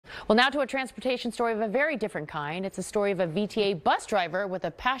Well, now to a transportation story of a very different kind. It's a story of a VTA bus driver with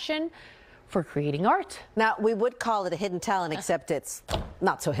a passion for creating art. Now, we would call it a hidden talent, except it's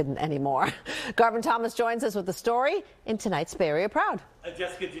not so hidden anymore. Garvin Thomas joins us with the story in tonight's Bay Area Proud.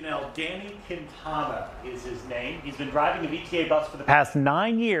 Jessica, Janelle, Danny Quintana is his name. He's been driving a VTA bus for the past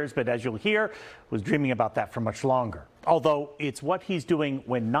 9 years, but as you'll hear, was dreaming about that for much longer. Although it's what he's doing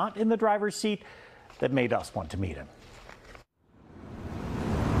when not in the driver's seat that made us want to meet him.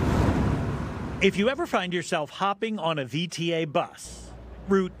 If you ever find yourself hopping on a VTA bus,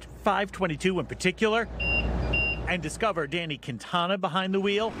 Route 522 in particular, and discover Danny Quintana behind the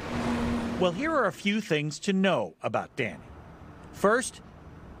wheel, well, here are a few things to know about Danny. First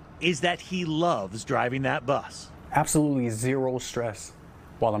is that he loves driving that bus. Absolutely zero stress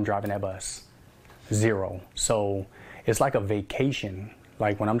while I'm driving that bus. Zero. So it's like a vacation.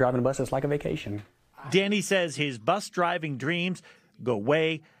 Like when I'm driving a bus, it's like a vacation. Danny says his bus driving dreams go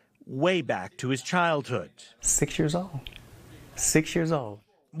way back to his childhood. 6 years old. 6 years old.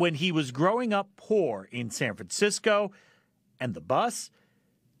 When he was growing up poor in San Francisco, and the bus,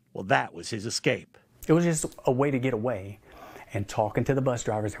 well, that was his escape. It was just a way to get away. And talking to the bus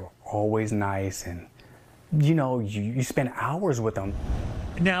drivers, they were always nice. And, you know, you spend hours with them.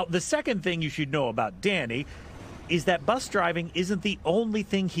 Now, the second thing you should know about Danny is that bus driving isn't the only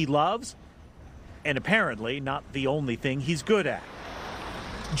thing he loves, and apparently not the only thing he's good at.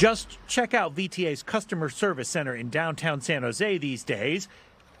 Just check out VTA's customer service center in downtown San Jose these days,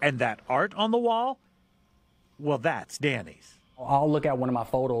 and that art on the wall, well, that's Danny's. I'll look at one of my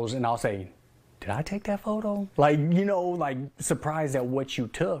photos and I'll say, did I take that photo? Like, you know, like surprised at what you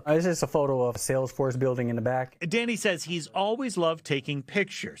took. It's just a photo of a Salesforce building in the back. Danny says he's always loved taking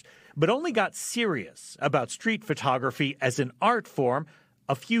pictures, but only got serious about street photography as an art form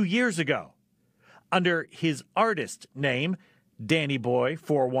a few years ago. Under his artist name, Danny Boy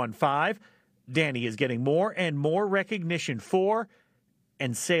 415, Danny is getting more and more recognition for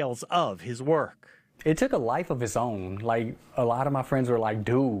and sales of his work. It took a life of its own. Like, a lot of my friends were like,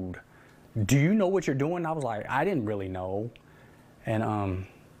 dude, do you know what you're doing? I was like, I didn't really know. And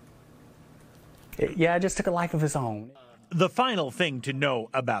it just took a life of its own. The final thing to know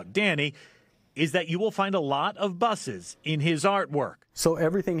about Danny is that you will find a lot of buses in his artwork. So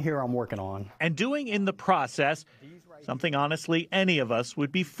everything here I'm working on. And doing in the process something honestly any of us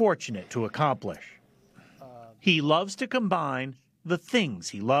would be fortunate to accomplish. He loves to combine the things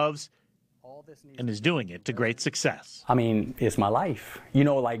he loves and is doing it to great success. I mean, it's my life. You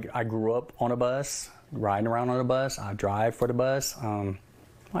know, like I grew up on a bus, riding around on a bus. I drive for the bus.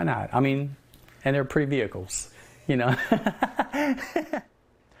 Why not? I mean, and they're pretty vehicles, you know.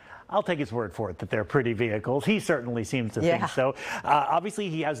 I'll take his word for it that they're pretty vehicles. He certainly seems to think so. Obviously,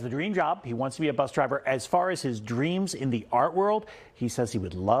 he has the dream job. He wants to be a bus driver. As far as his dreams in the art world, he says he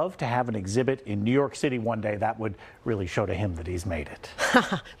would love to have an exhibit in New York City one day. That would really show to him that he's made it.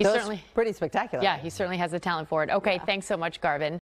 He's certainly pretty spectacular. Yeah, he certainly has the talent for it. Okay, thanks so much, Garvin.